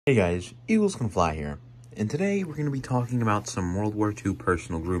Hey guys, Eagles Can Fly here, and today we're going to be talking about some World War II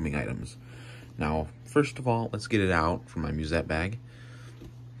personal grooming items. Now, first of all, let's get it out from my musette bag.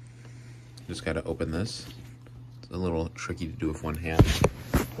 Just got to open this. It's a little tricky to do with one hand.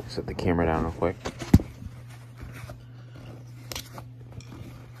 Set the camera down real quick.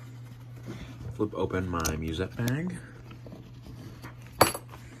 Flip open my musette bag.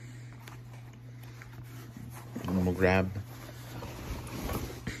 And we'll grab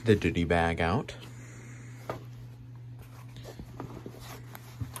the ditty bag out.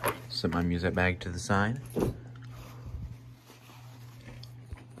 Set my musette bag to the side.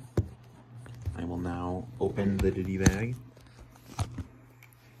 I will now open the ditty bag.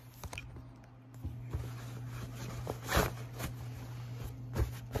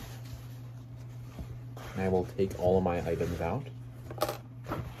 I will take all of my items out.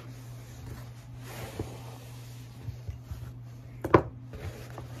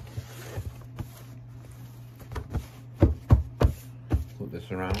 Flip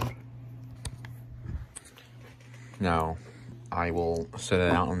this around. Now, I will set it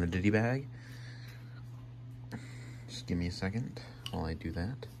out on the ditty bag. Just give me a second while I do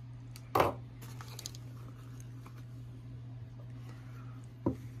that.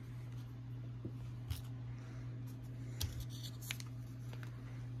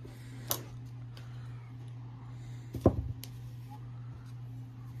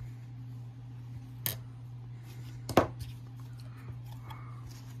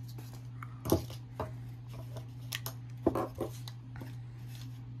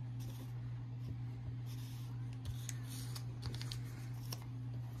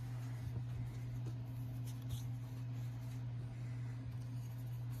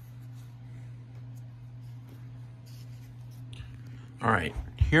 Alright,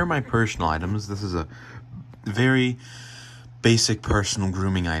 here are my personal items. This is a very basic personal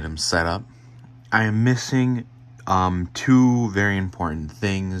grooming item setup. I am missing two very important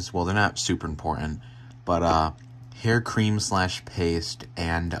things. Well, they're not super important, but hair cream / paste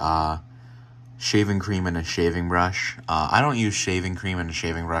and shaving cream and a shaving brush. I don't use shaving cream and a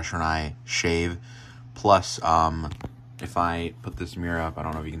shaving brush when I shave. Plus, if I put this mirror up, I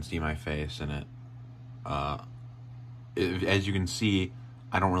don't know if you can see my face in it. As you can see,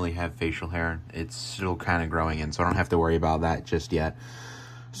 I don't really have facial hair. It's still kind of growing in, so I don't have to worry about that just yet.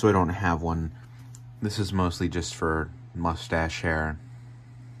 So I don't have one. This is mostly just for mustache hair,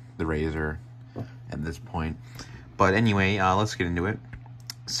 the razor at this point. But anyway, let's get into it.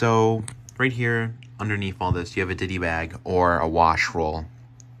 So right here, underneath all this, you have a ditty bag or a wash roll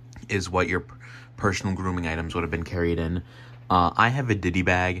is what your personal grooming items would have been carried in. I have a ditty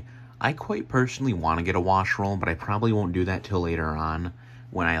bag. I quite personally want to get a wash roll, but I probably won't do that till later on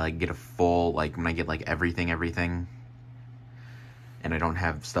when I get a full, when I get everything, and I don't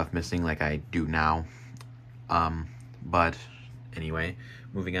have stuff missing like I do now. But anyway,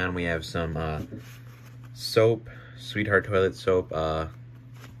 moving on, we have some soap, Sweetheart toilet soap.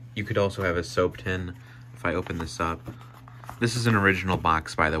 You could also have a soap tin. If I open this up, this is an original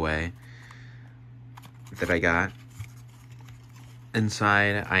box, by the way, that I got.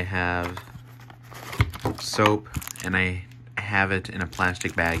 Inside, I have soap, and I have it in a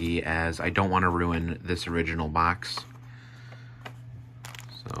plastic baggie as I don't want to ruin this original box.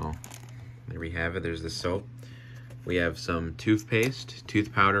 So, there we have it. There's the soap. We have some toothpaste.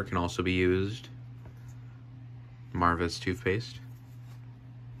 Tooth powder can also be used. Marvis toothpaste.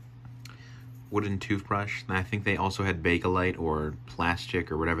 Wooden toothbrush. And I think they also had Bakelite or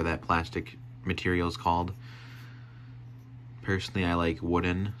plastic or whatever that plastic material is called. Personally, I like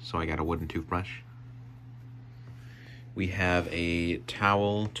wooden, so I got a wooden toothbrush. We have a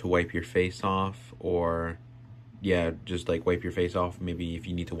towel to wipe your face off, or, yeah, just wipe your face off. Maybe if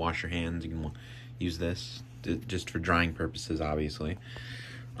you need to wash your hands, you can use this, just for drying purposes, obviously.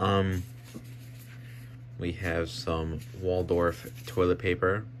 We have some Waldorf toilet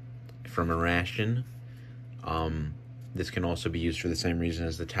paper from a ration. This can also be used for the same reason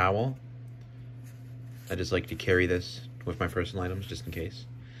as the towel. I just like to carry this with my personal items, just in case.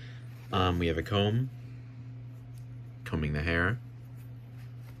 We have a comb, combing the hair.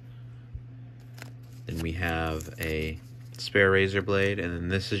 Then we have a spare razor blade, and then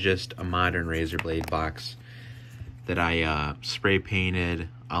this is just a modern razor blade box that I spray painted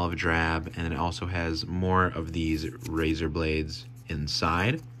olive drab, and it also has more of these razor blades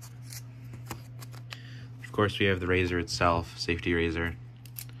inside. Of course, we have the razor itself, safety razor.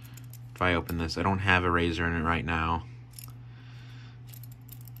 If I open this, I don't have a razor in it right now.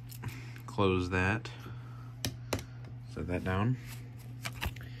 Close that. Set that down.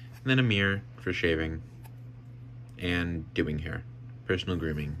 And then a mirror for shaving and doing hair. personal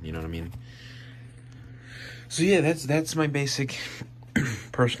grooming, you know what I mean? So yeah, that's my basic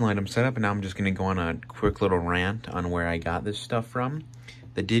personal item setup, and now I'm just going to go on a quick little rant on where I got this stuff from.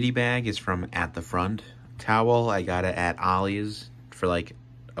 The Diddy bag is from At the Front. Towel, I got it at Ollie's for like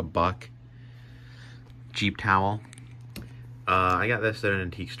 $1. Cheap towel. I got this at an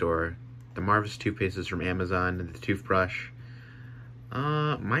antique store. The Marvis toothpaste is from Amazon, and the toothbrush.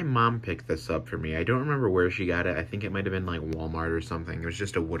 My mom picked this up for me. I don't remember where she got it. I think it might have been like Walmart or something. It was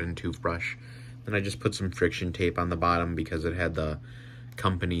just a wooden toothbrush. Then I just put some friction tape on the bottom because it had the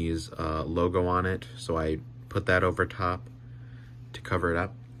company's logo on it. So I put that over top to cover it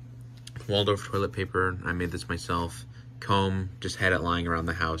up. Waldorf toilet paper, I made this myself. Comb, just had it lying around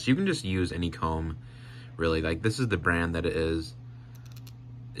the house. You can just use any comb, really. Like, this is the brand that it is.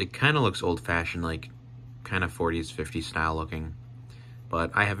 It kind of looks old-fashioned, like kind of 40s, 50s style looking.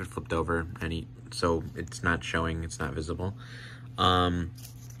 But I have it flipped over, so it's not showing, it's not visible. The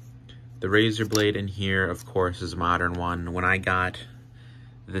razor blade in here, of course, is a modern one. When I got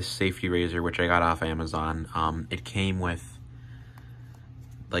this safety razor, which I got off Amazon, it came with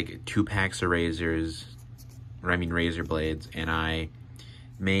like 2 packs of razors, razor blades, and I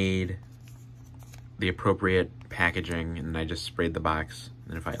made the appropriate packaging, and I just sprayed the box.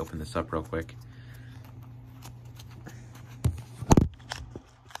 And if I open this up real quick,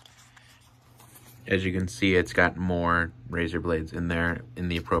 as you can see, it's got more razor blades in there in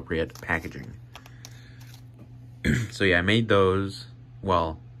the appropriate packaging. So yeah, I made those.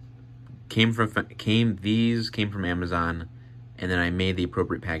 Well, these came from Amazon, and then I made the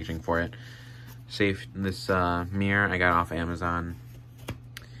appropriate packaging for it. This mirror I got off Amazon.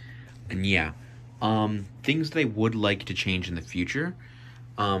 And yeah, things that I would like to change in the future.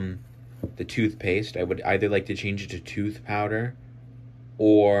 The toothpaste, I would either like to change it to tooth powder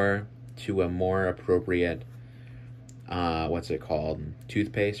or to a more appropriate,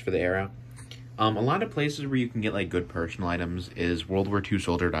 toothpaste for the era. A lot of places where you can get like good personal items is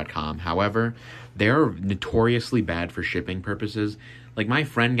WW2soldier.com. However, they're notoriously bad for shipping purposes. Like, my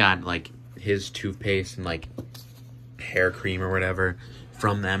friend got like his toothpaste and like hair cream or whatever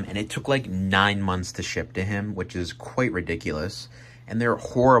from them, and it took like 9 months to ship to him, which is quite ridiculous. And they're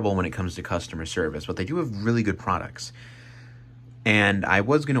horrible when it comes to customer service, but they do have really good products. And I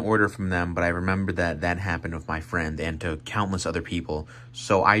was going to order from them, but I remembered that happened with my friend and to countless other people.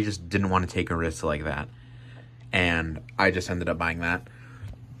 So I just didn't want to take a risk like that. And I just ended up buying that.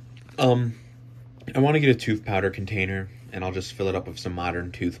 I want to get a tooth powder container, and I'll just fill it up with some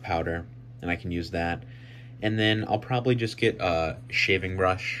modern tooth powder, and I can use that. And then I'll probably just get a shaving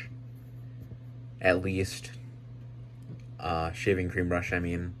brush, at least. Shaving cream brush, I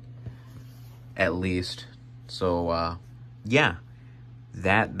mean. At least. So, yeah.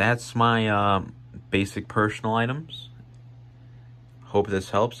 That's my basic personal items. Hope this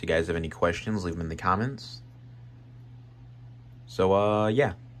helps. You guys have any questions, leave them in the comments. So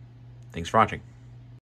yeah, thanks for watching.